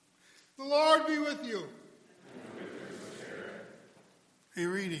The Lord be with you. A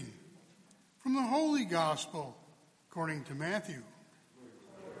reading from the Holy Gospel according to Matthew.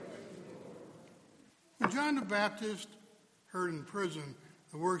 When John the Baptist heard in prison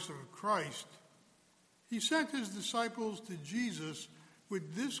the works of Christ, he sent his disciples to Jesus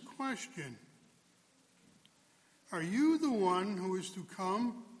with this question: Are you the one who is to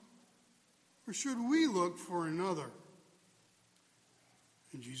come, or should we look for another?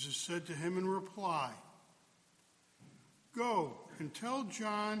 And Jesus said to him in reply, Go and tell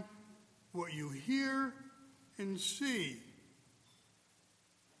John what you hear and see.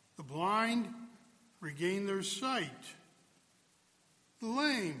 The blind regain their sight. The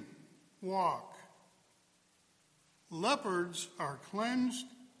lame walk. Lepers are cleansed.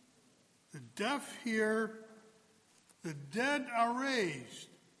 The deaf hear. The dead are raised.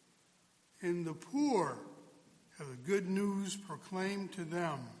 And the poor have the good news proclaimed to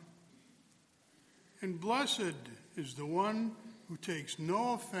them. And blessed is the one who takes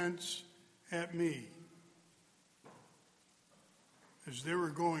no offense at me. As they were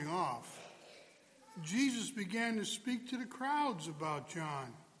going off, Jesus began to speak to the crowds about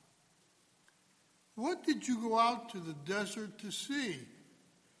John. What did you go out to the desert to see?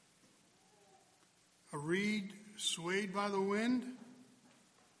 A reed swayed by the wind?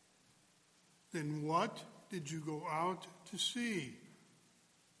 Then what did you go out to see?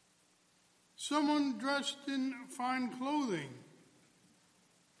 Someone dressed in fine clothing.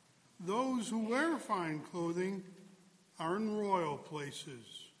 Those who wear fine clothing are in royal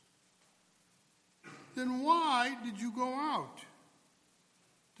places. Then why did you go out?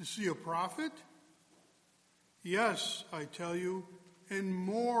 To see a prophet? Yes, I tell you, and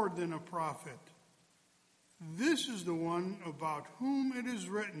more than a prophet. This is the one about whom it is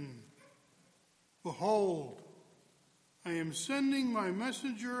written, Behold, I am sending my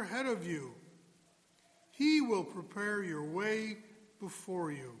messenger ahead of you. He will prepare your way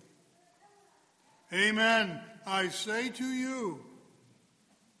before you. Amen, I say to you,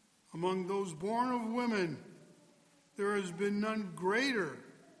 among those born of women, there has been none greater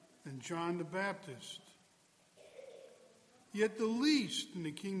than John the Baptist. Yet the least in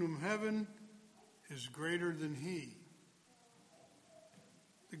the kingdom of heaven is greater than he.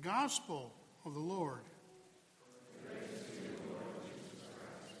 The Gospel of the Lord.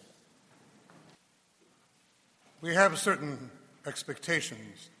 We have certain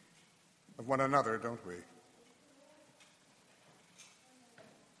expectations of one another, don't we?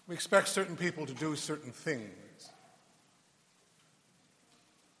 We expect certain people to do certain things.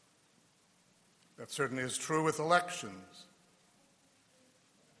 That certainly is true with elections.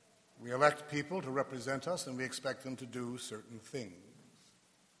 We elect people to represent us, and we expect them to do certain things.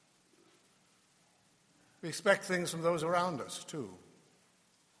 We expect things from those around us, too.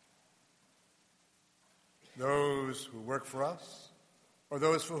 Those who work for us, or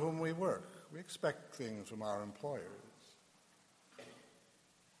those for whom we work. We expect things from our employers.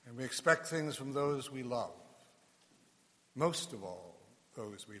 And we expect things from those we love. Most of all,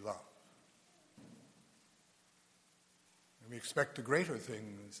 those we love. And we expect the greater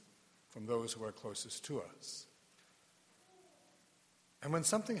things from those who are closest to us. And when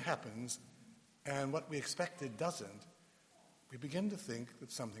something happens, and what we expected doesn't, we begin to think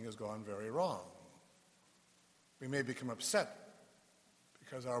that something has gone very wrong. We may become upset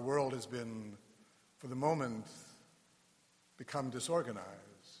because our world has been, for the moment, become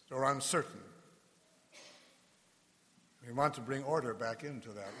disorganized or uncertain. We want to bring order back into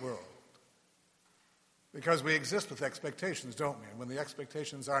that world. Because we exist with expectations, don't we? And when the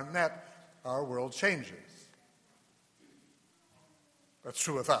expectations aren't met, our world changes. That's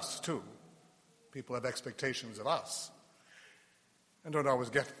true with us, too. People have expectations of us and don't always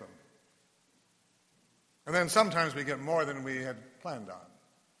get them. And then sometimes we get more than we had planned on,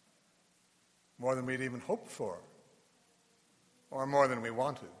 more than we'd even hoped for, or more than we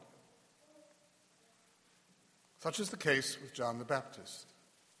wanted. Such is the case with John the Baptist.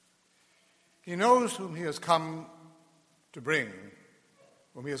 He knows whom he has come to bring,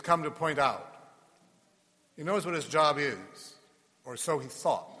 whom he has come to point out. He knows what his job is, or so he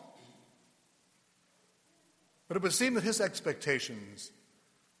thought. But it would seem that his expectations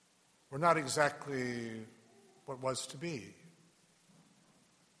were not exactly what was to be.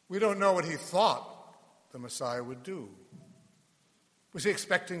 We don't know what he thought the Messiah would do. Was he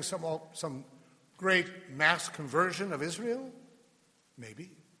expecting some great mass conversion of Israel?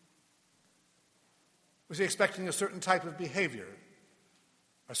 Maybe. Was he expecting a certain type of behavior,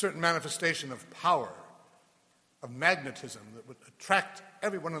 a certain manifestation of power, of magnetism that would attract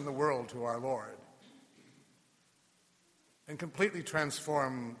everyone in the world to our Lord and completely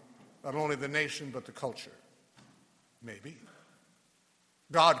transform not only the nation but the culture. Maybe.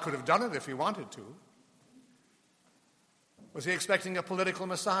 God could have done it if he wanted to. Was he expecting a political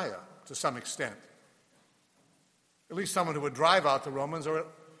Messiah to some extent? At least someone who would drive out the Romans or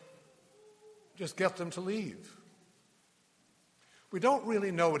just get them to leave. We don't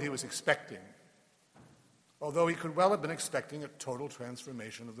really know what he was expecting, although he could well have been expecting a total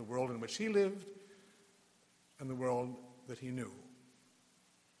transformation of the world in which he lived and the world that he knew.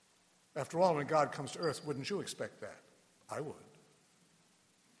 After all, when God comes to earth, wouldn't you expect that? I would.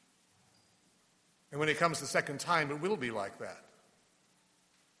 And when he comes the second time, it will be like that.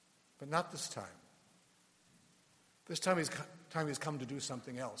 But not this time. This time he's come to do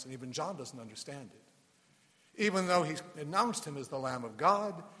something else, and even John doesn't understand it. Even though he's announced him as the Lamb of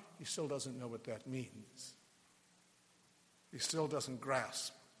God, he still doesn't know what that means. He still doesn't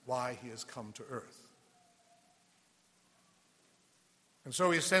grasp why he has come to earth. And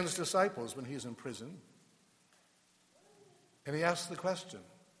so he sends disciples when he's in prison, and he asks the question,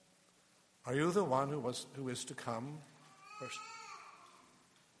 are you the one who is to come,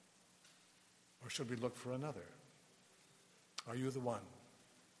 or should we look for another? Are you the one?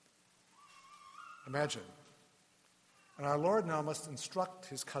 Imagine. And our Lord now must instruct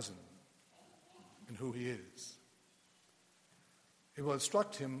his cousin in who he is. He will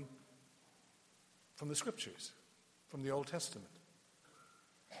instruct him from the Scriptures, from the Old Testament.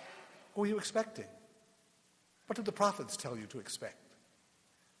 Who are you expecting? What did the prophets tell you to expect?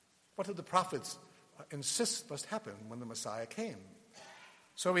 What did the prophets insist must happen when the Messiah came?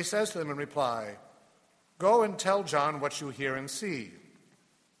 So he says to them in reply, go and tell John what you hear and see.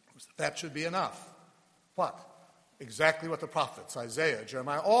 That should be enough. What? Exactly what the prophets, Isaiah,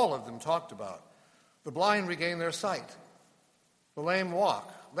 Jeremiah, all of them talked about. The blind regain their sight. The lame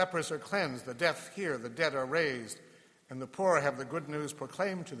walk. Lepers are cleansed. The deaf hear. The dead are raised. And the poor have the good news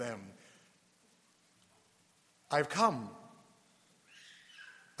proclaimed to them. I've come.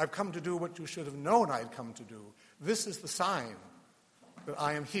 I've come to do what you should have known I'd come to do. This is the sign that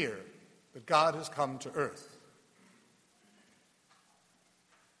I am here, that God has come to earth.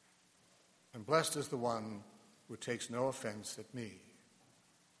 And blessed is the one who takes no offense at me.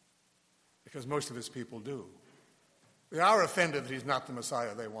 Because most of his people do. They are offended that he's not the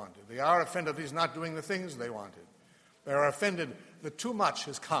Messiah they wanted. They are offended that he's not doing the things they wanted. They are offended that too much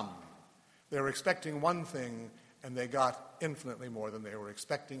has come. They were expecting one thing, and they got infinitely more than they were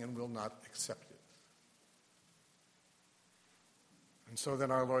expecting and will not accept it. And so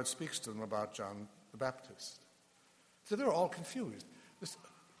then our Lord speaks to them about John the Baptist. So they're all confused.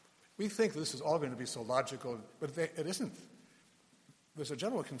 We think this is all going to be so logical, but it isn't. There's a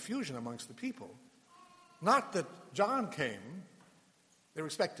general confusion amongst the people. Not that John came, they were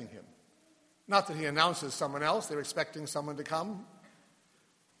expecting him. Not that he announces someone else, they were expecting someone to come.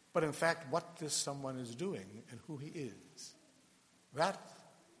 But in fact, what this someone is doing and who he is, that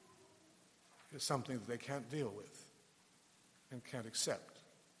is something that they can't deal with and can't accept,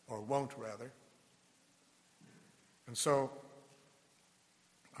 or won't rather. And so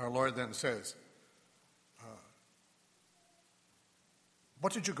our Lord then says,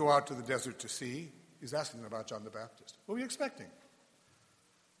 what did you go out to the desert to see? He's asking them about John the Baptist. What were you expecting?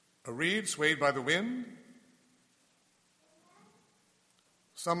 A reed swayed by the wind?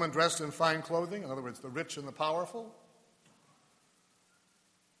 Someone dressed in fine clothing? In other words, the rich and the powerful?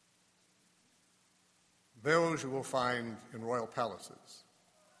 Those you will find in royal palaces.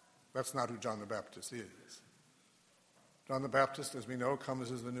 That's not who John the Baptist is. John the Baptist, as we know,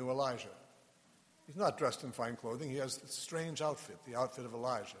 comes as the new Elijah. He's not dressed in fine clothing. He has this strange outfit, the outfit of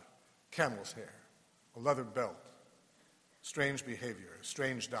Elijah. Camel's hair, a leather belt, strange behavior,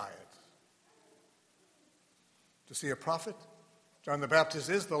 strange diet. To see a prophet? John the Baptist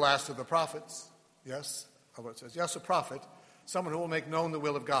is the last of the prophets. Yes, it says, yes, a prophet, someone who will make known the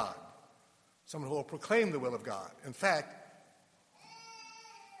will of God, someone who will proclaim the will of God. In fact,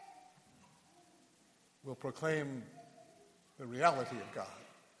 will proclaim the reality of God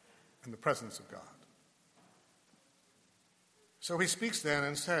and the presence of God. So he speaks then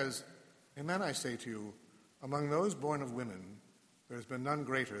and says, amen, I say to you, among those born of women, there has been none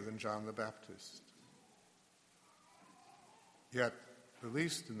greater than John the Baptist. Yet the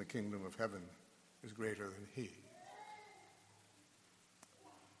least in the kingdom of heaven is greater than he.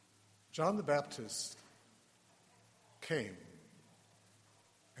 John the Baptist came,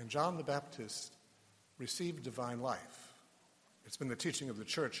 and John the Baptist received divine life. It's been the teaching of the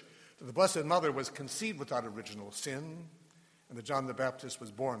church that the Blessed Mother was conceived without original sin, and that John the Baptist was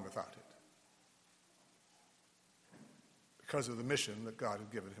born without it, because of the mission that God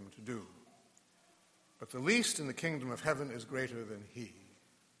had given him to do. But the least in the kingdom of heaven is greater than he.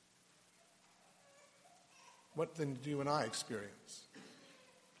 What then do you and I experience?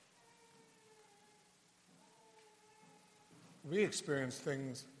 We experience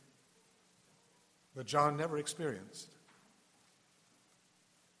things that John never experienced.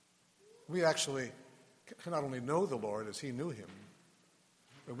 We actually can not only know the Lord as he knew him,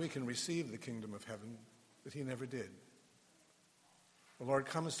 but we can receive the kingdom of heaven that he never did. The Lord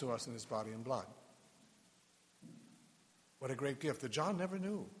comes to us in his body and blood. What a great gift that John never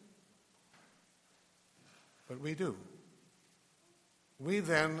knew. But we do. We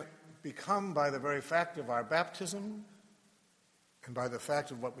then become, by the very fact of our baptism and by the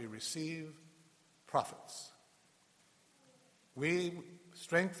fact of what we receive, prophets. We,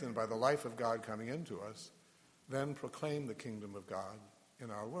 strengthened by the life of God coming into us, then proclaim the kingdom of God in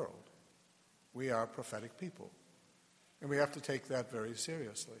our world. We are prophetic people, and we have to take that very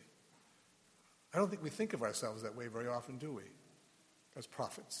seriously. I don't think we think of ourselves that way very often, do we, as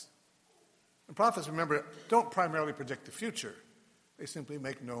prophets? And prophets, remember, don't primarily predict the future. They simply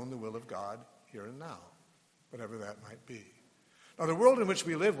make known the will of God here and now, whatever that might be. Now, the world in which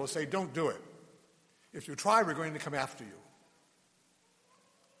we live will say, don't do it. If you try, we're going to come after you.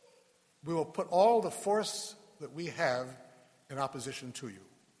 We will put all the force that we have in opposition to you.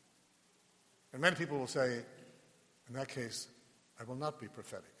 And many people will say, in that case, I will not be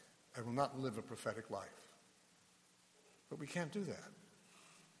prophetic. I will not live a prophetic life. But we can't do that.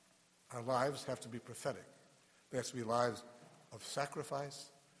 Our lives have to be prophetic. They have to be lives of sacrifice,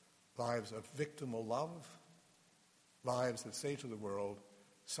 lives of victimal love, lives that say to the world,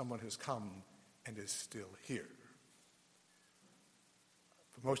 someone has come and is still here.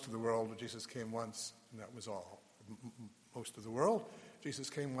 For most of the world, Jesus came once, and that was all. For most of the world, Jesus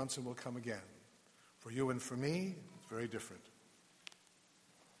came once and will come again. For you and for me, it's very different.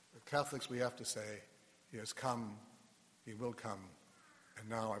 For Catholics, we have to say, he has come, he will come, and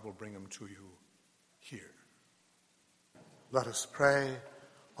now I will bring him to you here. Let us pray.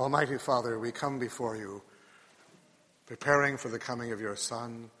 Almighty Father, we come before you, preparing for the coming of your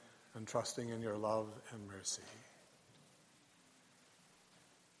Son and trusting in your love and mercy.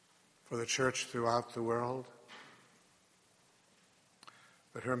 For the Church throughout the world,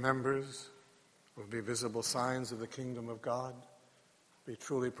 that her members will be visible signs of the kingdom of God, be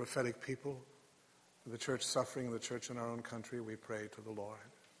truly prophetic people. For the Church suffering and the Church in our own country, we pray to the Lord.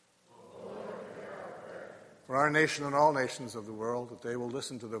 For our nation and all nations of the world, that they will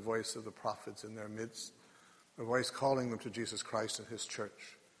listen to the voice of the prophets in their midst, the voice calling them to Jesus Christ and his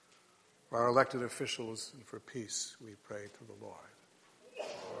church. For our elected officials and for peace, we pray to the Lord.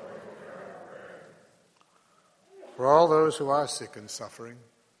 For all those who are sick and suffering,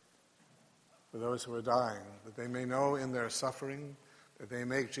 for those who are dying, that they may know in their suffering that they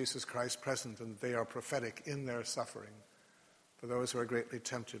make Jesus Christ present and that they are prophetic in their suffering. For those who are greatly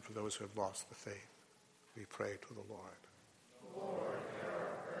tempted, for those who have lost the faith, we pray to the Lord.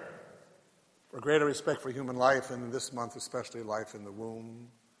 For greater respect for human life, and in this month especially life in the womb,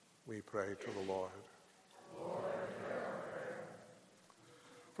 we pray to the Lord.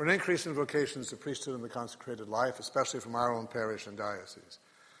 For an increase in vocations to priesthood and the consecrated life, especially from our own parish and diocese.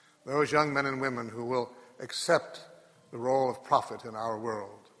 Those young men and women who will accept the role of prophet in our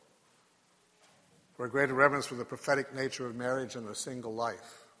world. For a greater reverence for the prophetic nature of marriage and the single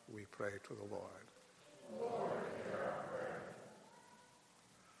life, we pray to the Lord.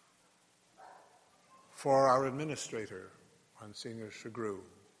 For our administrator, Monsignor Chagru,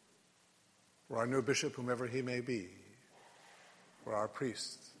 for our new bishop, whomever he may be, for our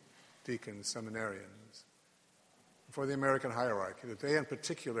priests, deacons, seminarians, for the American hierarchy, that they in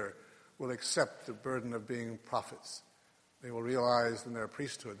particular will accept the burden of being prophets. They will realize in their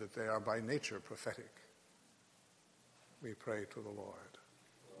priesthood that they are by nature prophetic. We pray to the Lord.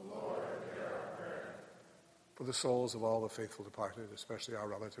 For the souls of all the faithful departed, especially our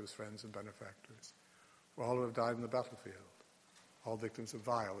relatives, friends, and benefactors, for all who have died in the battlefield, all victims of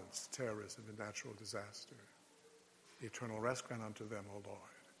violence, terrorism, and natural disaster. Eternal rest grant unto them, O Lord.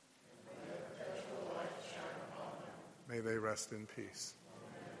 May they rest in peace.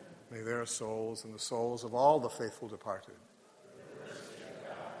 May their souls and the souls of all the faithful departed.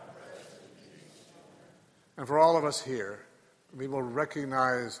 And for all of us here, we will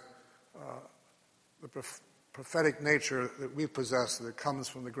recognize the prophetic nature that we possess that comes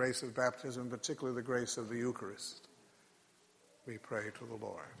from the grace of baptism, particularly the grace of the Eucharist. We pray to the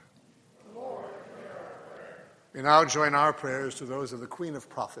Lord. We now join our prayers to those of the Queen of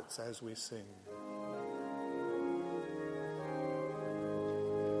Prophets as we sing.